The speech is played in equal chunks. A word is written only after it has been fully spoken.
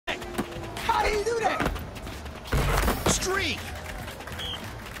you do that? Streak!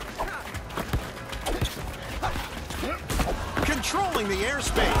 Controlling the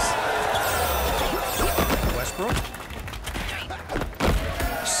airspace. Westbrook.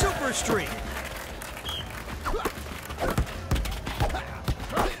 Super streak.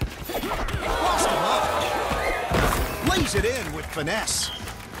 Lost him up. Lays it in with finesse. Put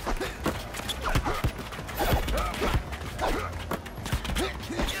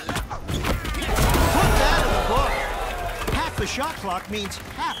that in the book. Half the shot clock means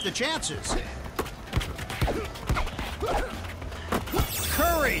half the chances.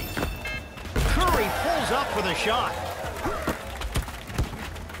 Curry. Curry pulls up for the shot.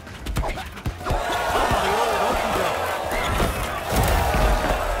 Oh, the old okey-doke.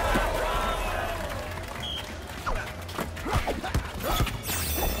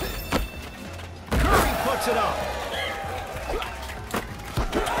 Curry puts it up.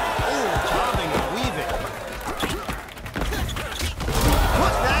 Oh, bobbing and weaving.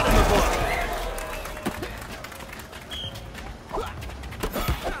 Put that in the book.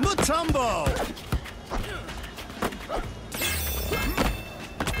 Mutombo.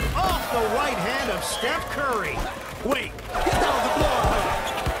 Off the right hand of Steph Curry. Wait, that was a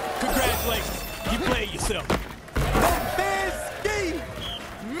blowout. Congratulations, you played yourself. Nowitzki,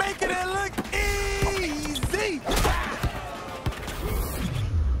 making it look easy.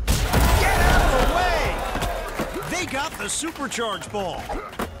 Get out of the way! They got the supercharged ball.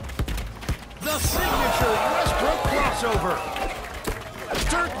 The signature Westbrook crossover.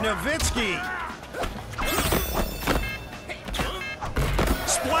 Dirk Nowitzki.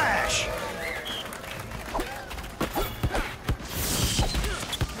 Splash.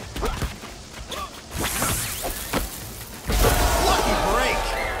 Lucky break.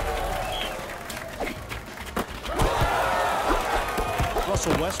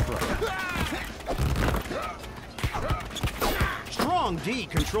 Russell Westbrook. Strong D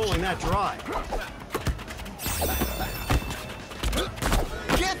controlling that drive.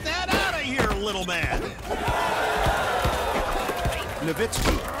 Get that out of here, little man.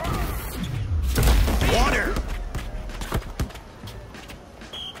 Nowitzki. Water.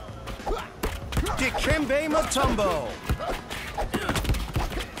 Dikembe Mutombo.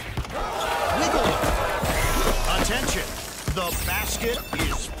 Wiggle. Attention. The basket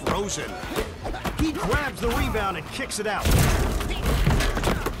is frozen. He grabs the rebound and kicks it out.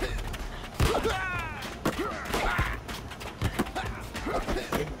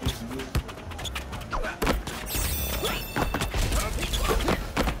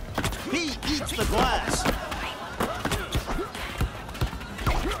 He eats the glass.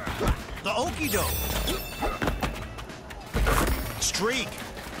 The okey-doke. Streak.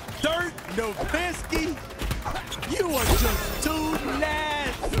 Dirk Nowitzki, you are just too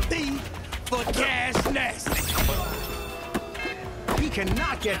nasty for Cash Nasty. He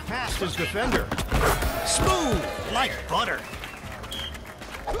cannot get past his defender. Smooth like butter.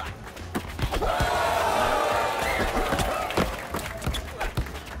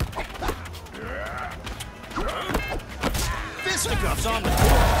 Fisticuffs on the court.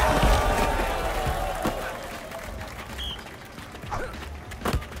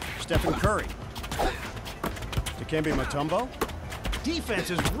 Stephen Curry. Dikembe Mutombo. Defense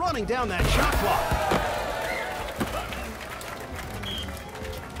is running down that shot clock.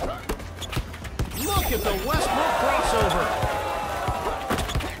 Look at the Westbrook crossover.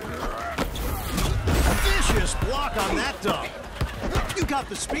 Vicious block on that dunk. You got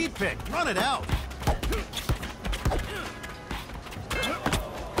the speed pick. Run it out.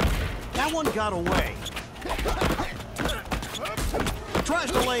 That one got away.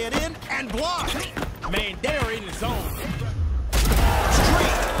 Tries to lay it in and blocked. Man, they're in the zone.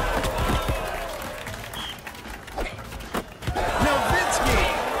 Straight. Nowitzki.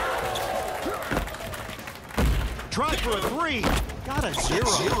 Tried for a three. Got a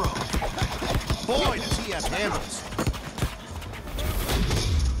zero. Boy, does he have handles.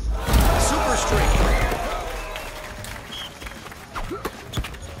 Super streak.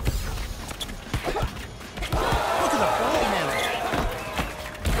 Look at the ball handle.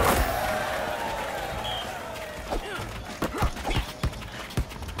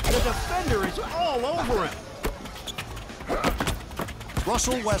 The defender is all over him.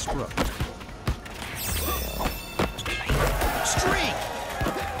 Russell Westbrook. Streak.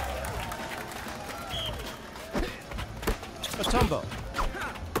 Mutombo.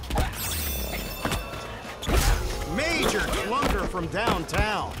 Major clunker from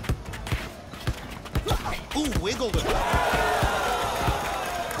downtown. Ooh, wiggled it.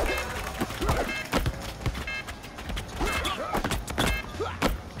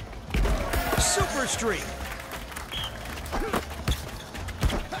 super streak.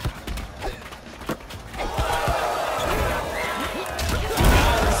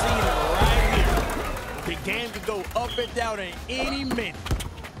 The game could go up and down at any minute.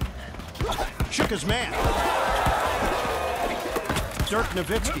 Shook his man. Dirk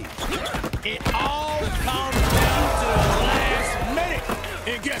Nowitzki. It all comes down to the last minute.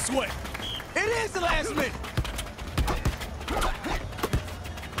 And guess what? It is the last minute.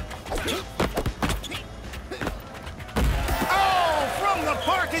 Oh, from the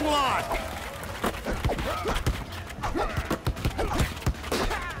parking lot.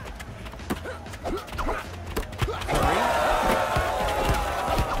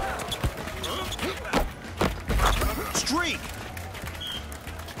 Streak.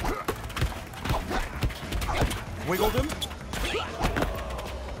 Wiggled him.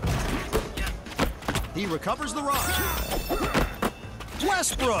 He recovers the rock.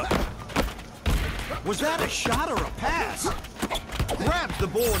 Westbrook. Was that a shot or a pass? Grabs the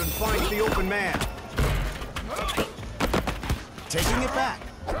board and finds the open man. Taking it back.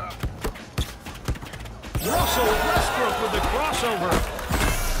 Russell Westbrook with the crossover.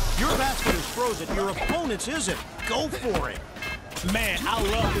 Your basket is frozen, your opponent's isn't. Go for it. Man, I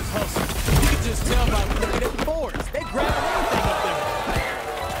love this hustle. You can just tell by looking at the boards. They grabbing everything up there.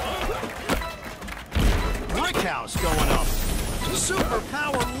 Brickhouse going up. Super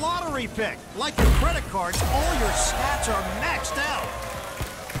power lottery pick. Like your credit cards, all your stats are maxed out.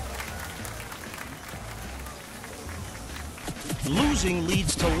 Losing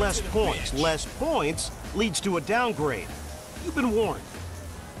leads to less points. Less points leads to a downgrade. You've been warned.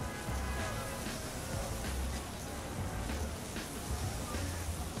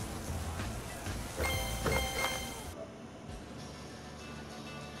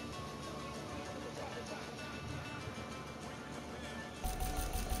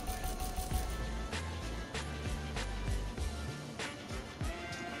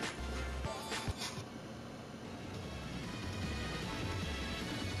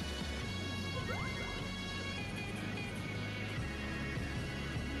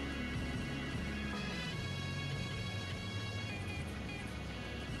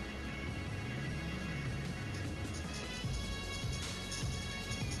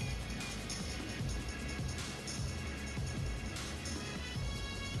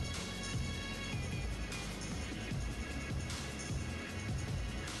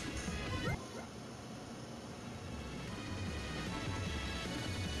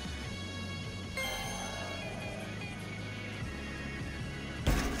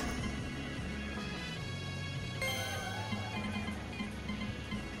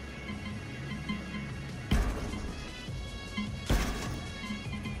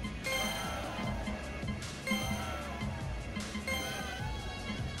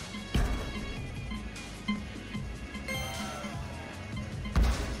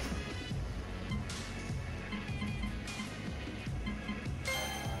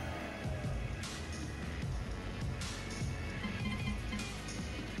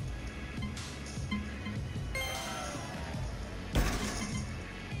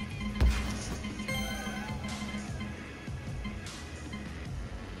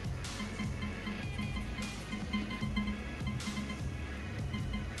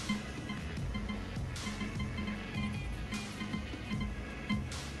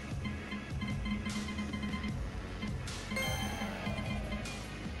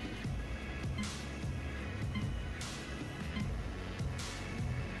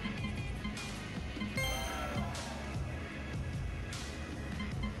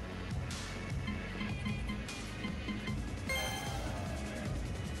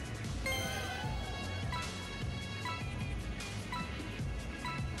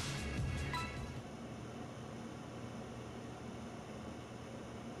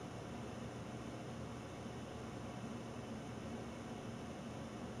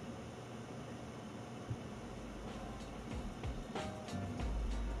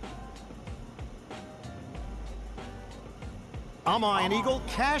 I'm Iron Eagle.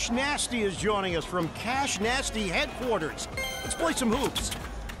 Cash Nasty is joining us from Cash Nasty headquarters. Let's play some hoops.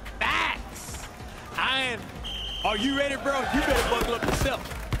 Facts! Are you ready, bro? You better buckle up yourself.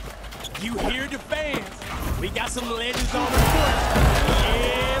 You hear the fans. We got some legends on the court.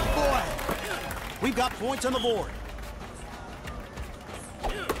 Yeah, boy. We've got points on the board.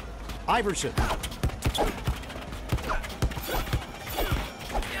 Iverson.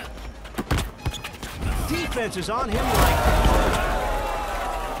 Defense is on him like...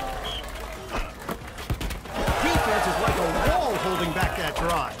 Defense is like a wall holding back that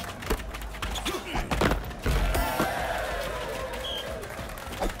drive.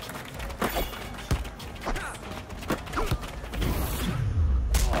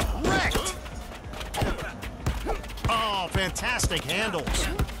 Fantastic handles.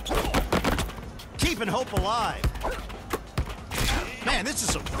 Keeping hope alive. Man, this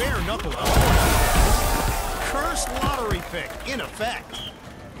is some bare knuckle. Cursed lottery pick in effect.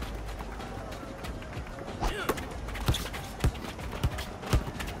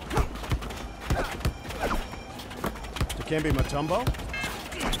 Dikembe Mutombo.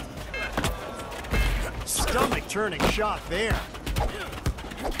 Stomach turning shot there.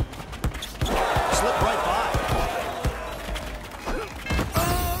 Slip right by.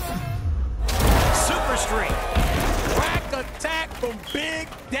 Super streak. Crack attack from Big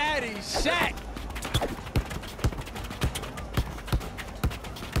Daddy Shaq.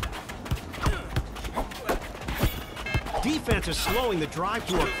 Defense is slowing the drive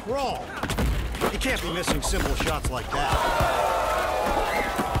to a crawl. You can't be missing simple shots like that.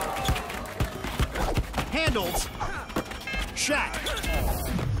 Handles. Shaq.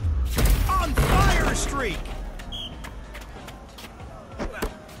 On fire streak.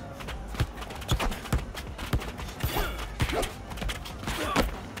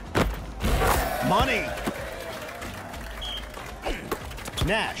 Money.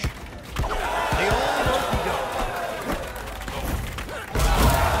 Nash. The old okey-doke.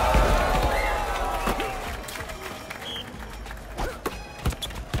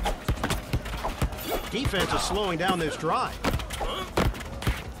 Defense is slowing down this drive.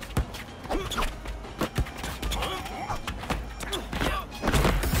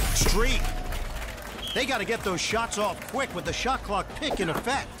 Streak. They got to get those shots off quick with the shot clock pick in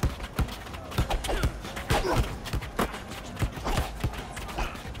effect.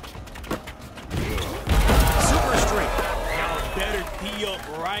 Super streak. Y'all better tee up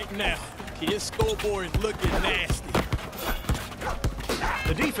right now. His scoreboard is looking nasty.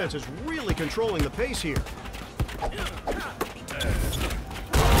 The defense is really controlling the pace here.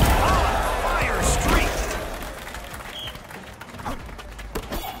 Fire streak.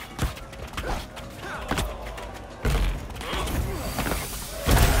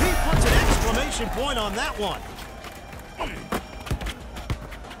 He puts an exclamation point on that one.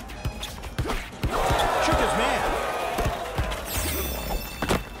 Shook his man.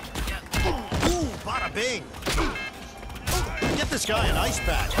 Ooh, bada bing. Get this guy an ice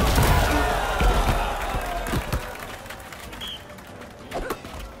pack.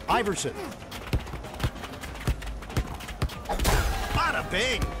 Iverson. Bada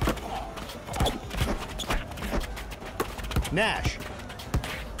bing. Nash.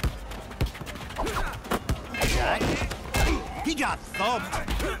 Shaq. He got thumped.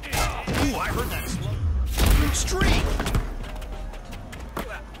 Ooh, I heard that slow. Streak.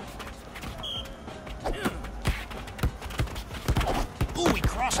 Ooh, he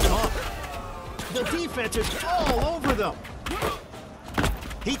crossed him up. The defense is all over them.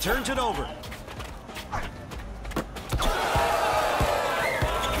 He turns it over.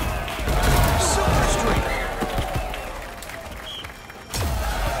 Super streak.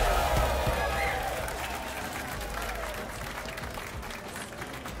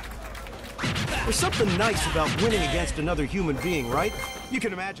 There's something nice about winning against another human being, right? You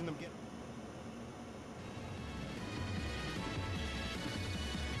can imagine them getting...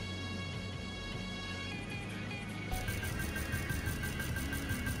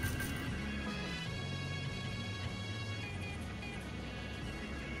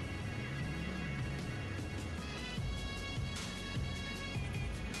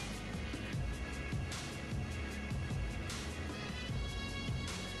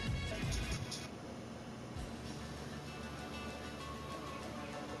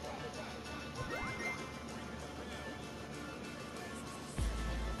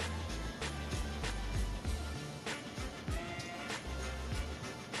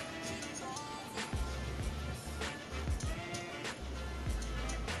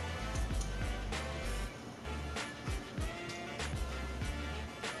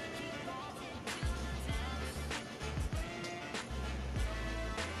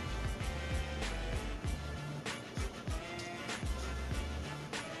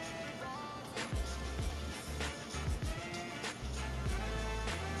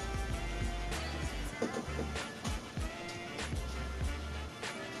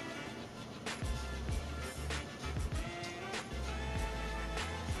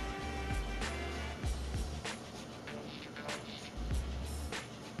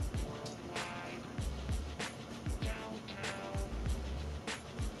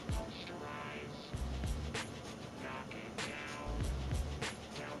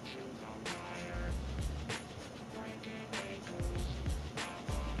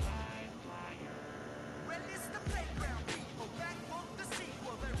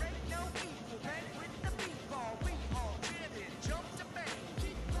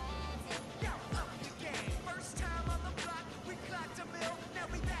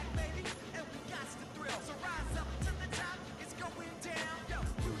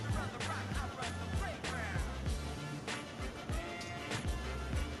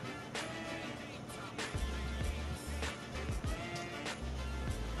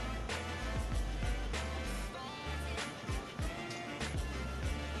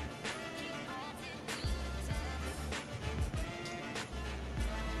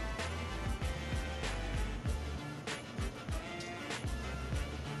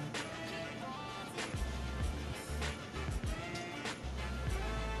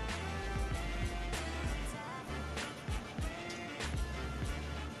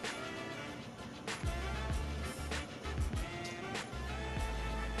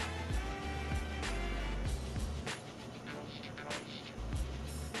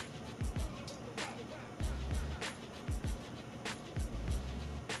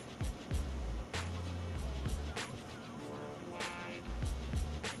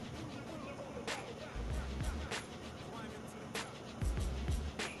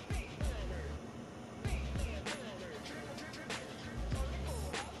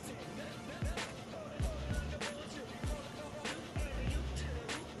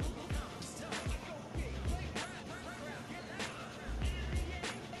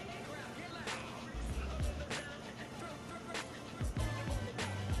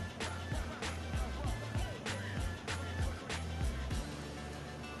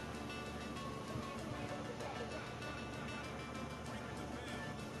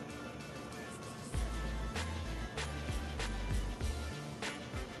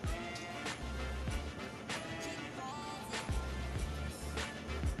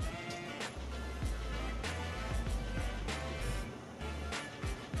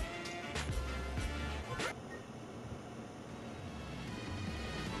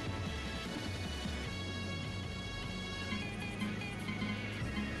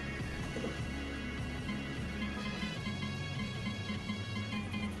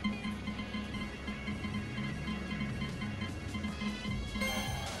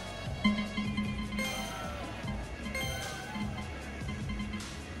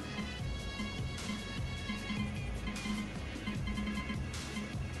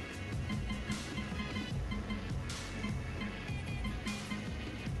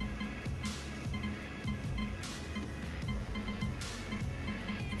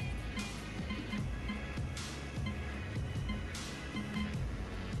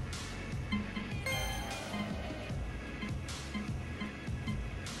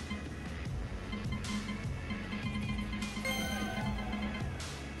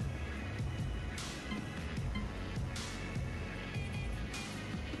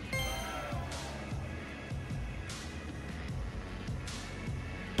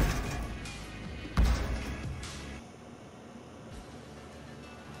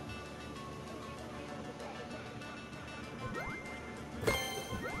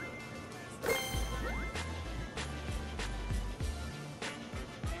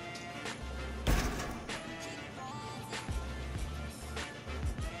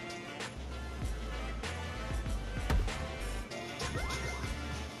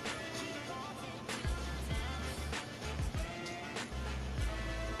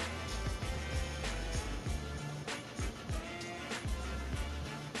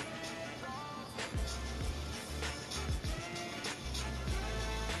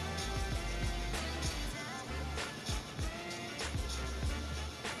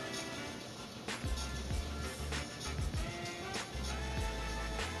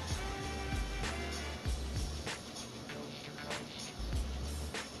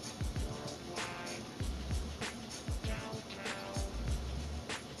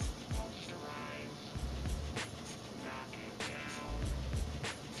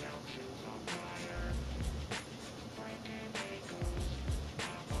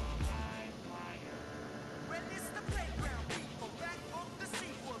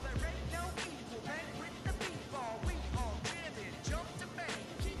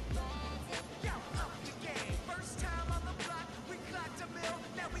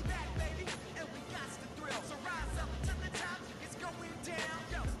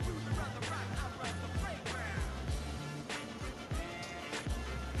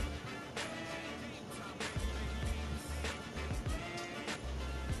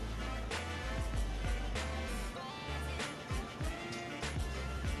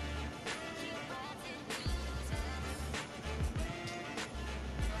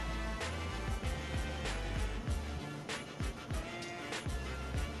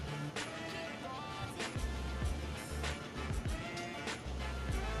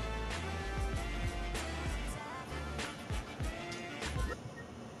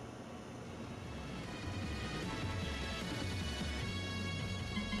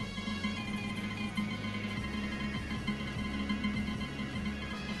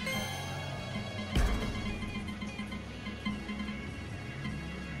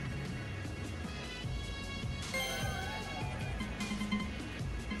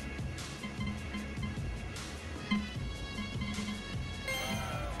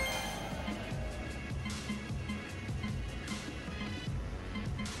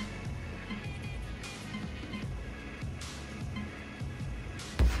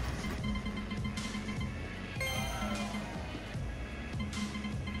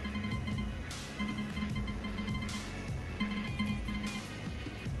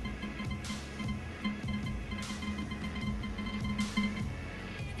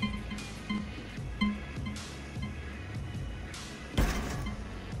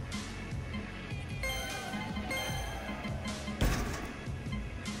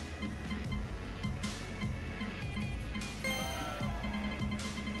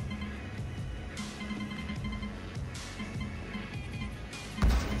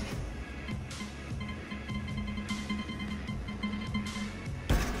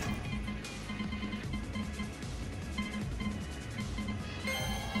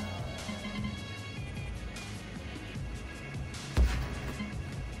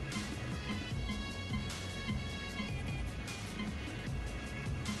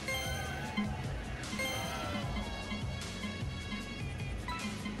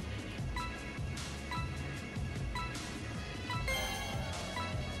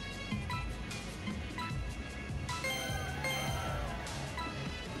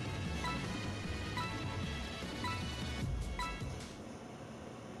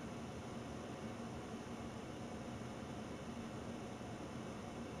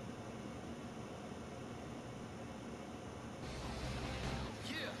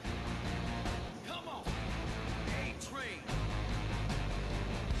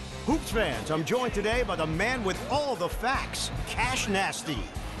 Hoops fans, I'm joined today by the man with all the facts, Cash Nasty.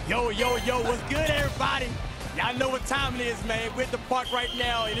 Yo, what's good, everybody? Y'all know what time it is, man. We're at the park right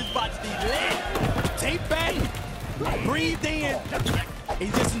now, and it's about to be lit. Take back, breathe in,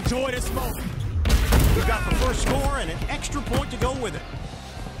 and just enjoy this moment. We've got the first score and an extra point to go with it.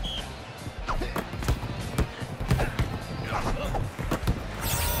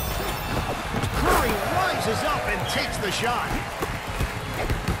 Curry rises up and takes the shot.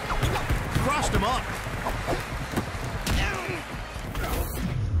 Crossed him up.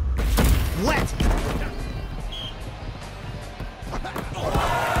 Wet.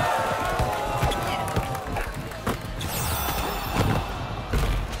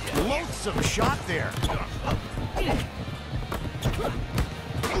 Lonesome shot there. Look at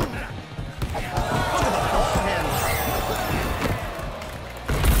the ball handler.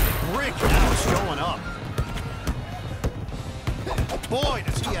 Brick now showing up. Boy,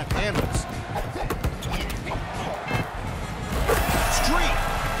 does he have handles. Street.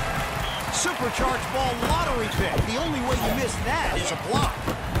 Supercharged ball lottery pick. The only way you miss that is a block.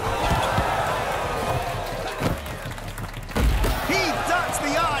 He dots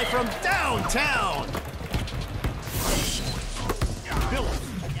the I from downtown. Phillips.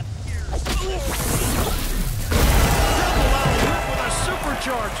 Double alley-oop with a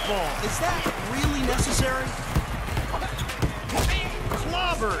supercharged ball. Is that really necessary?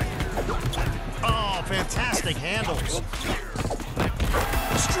 Clobbered. Oh, fantastic handles.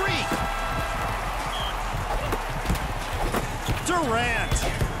 Streak. Durant.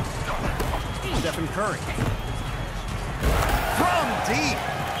 Stephen Curry. From deep.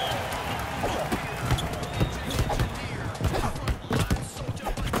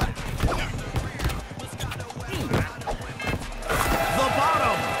 The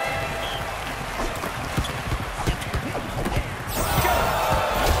bottom.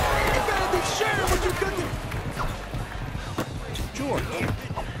 You better be sharing what you're cooking. George.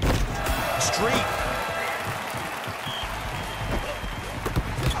 Street.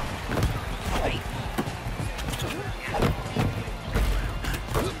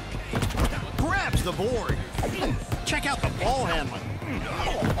 Grabs the board. Check out the ball handling.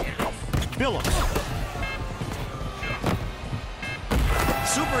 Billups.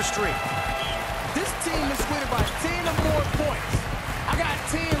 Super streak. This team is winning by 10 or more points. I got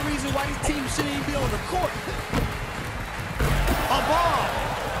 10 reasons why this team shouldn't even be on the court. A ball.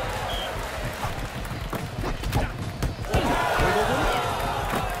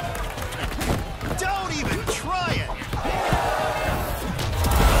 Don't even try it.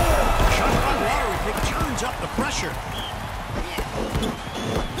 Shotgun lottery pick turns up the pressure.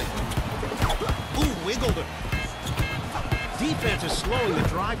 Ooh, wiggled it. Defense is slowing the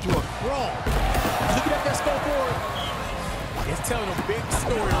drive to a crawl. Looking at that scoreboard, it's telling a big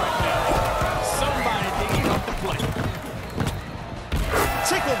story right now. Somebody didn't come to play.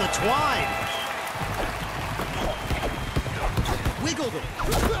 Tickle the twine. Wiggled it.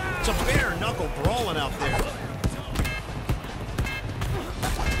 It's a bare knuckle brawling out there.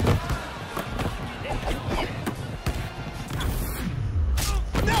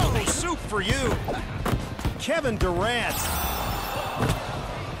 No soup for you. Kevin Durant.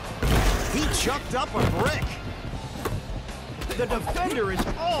 He chucked up a brick. The defender is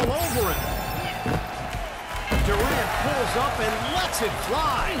all over him. Durant pulls up and lets it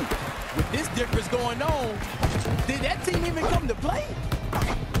fly. With this difference going on, did that team even come to play?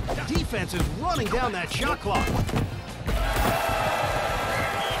 Defense is running down that shot clock.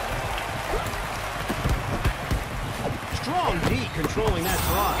 Strong D controlling that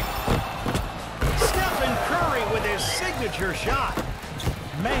drive. Stephen Curry with his signature shot.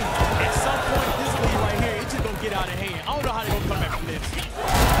 Man, at some point, this lead right here, it's just gonna get out of hand. I don't know how they're gonna come back from this.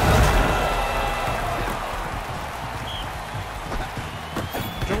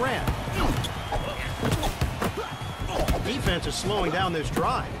 Durant. Defense is slowing down this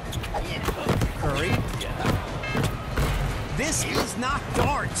drive. Curry. This is not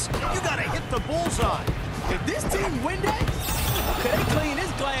darts. You gotta hit the bullseye. If this team win that, could they clean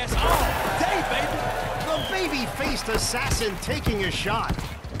this glass all day, baby? The baby-faced assassin taking a shot.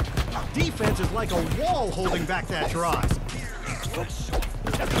 Defense is like a wall holding back that drive.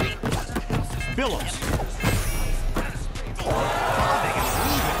 Billups. Bobbing and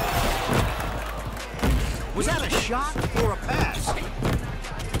weaving. Was that a shot or a pass?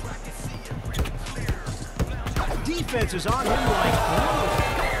 Defense is on him like glue.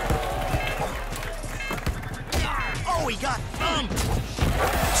 Oh, he got thumped.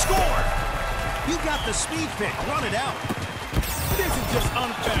 Score! You got the speed pick. Run it out. This is just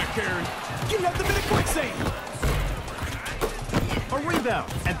unfair, Curry. You left them in a quicksand. A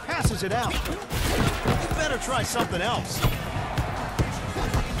rebound and passes it out. You better try something else. Look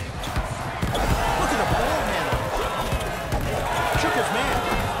at the ball handle. Shook his man.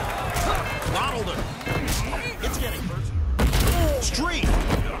 Throttled him. It's getting personal. Street.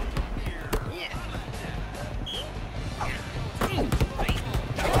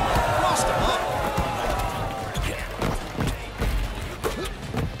 Crossed him up.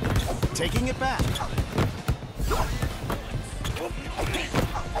 Taking it back.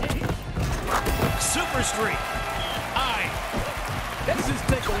 Super streak. All right, let's just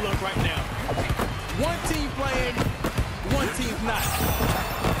take a look right now. One team playing, one team's not.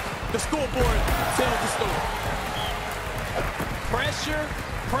 The scoreboard tells the story. Pressure,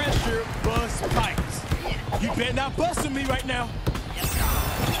 pressure, bust pipes. You better not bust on me right now.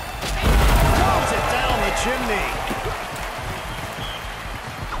 Throws it down the chimney.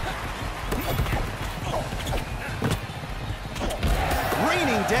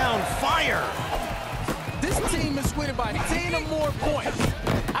 Raining down fire. This team is winning by 10 or more points.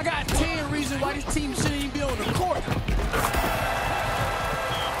 I got 10 reasons why this team shouldn't even be on the court.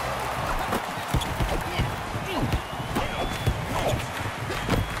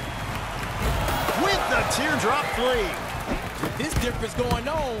 With the teardrop three. With this difference going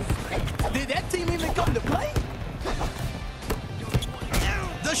on, did that team even come to play?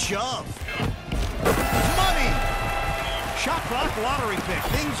 The shove. Money. Shot clock lottery pick.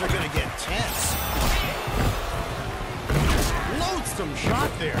 Things are going to get tense. Loathsome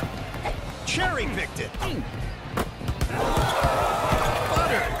shot there. Cherry picked it.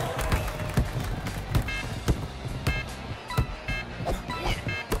 Butter.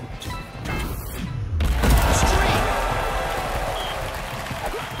 Streak.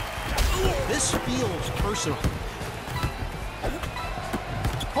 This feels personal.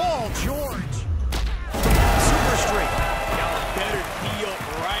 Paul George. Super streak. Y'all better be up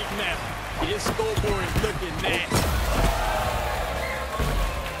right now. This scoreboard is looking nasty.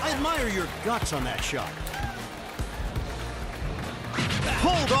 I admire your guts on that shot.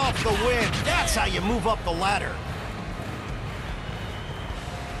 Pulled off the win. That's how you move up the ladder.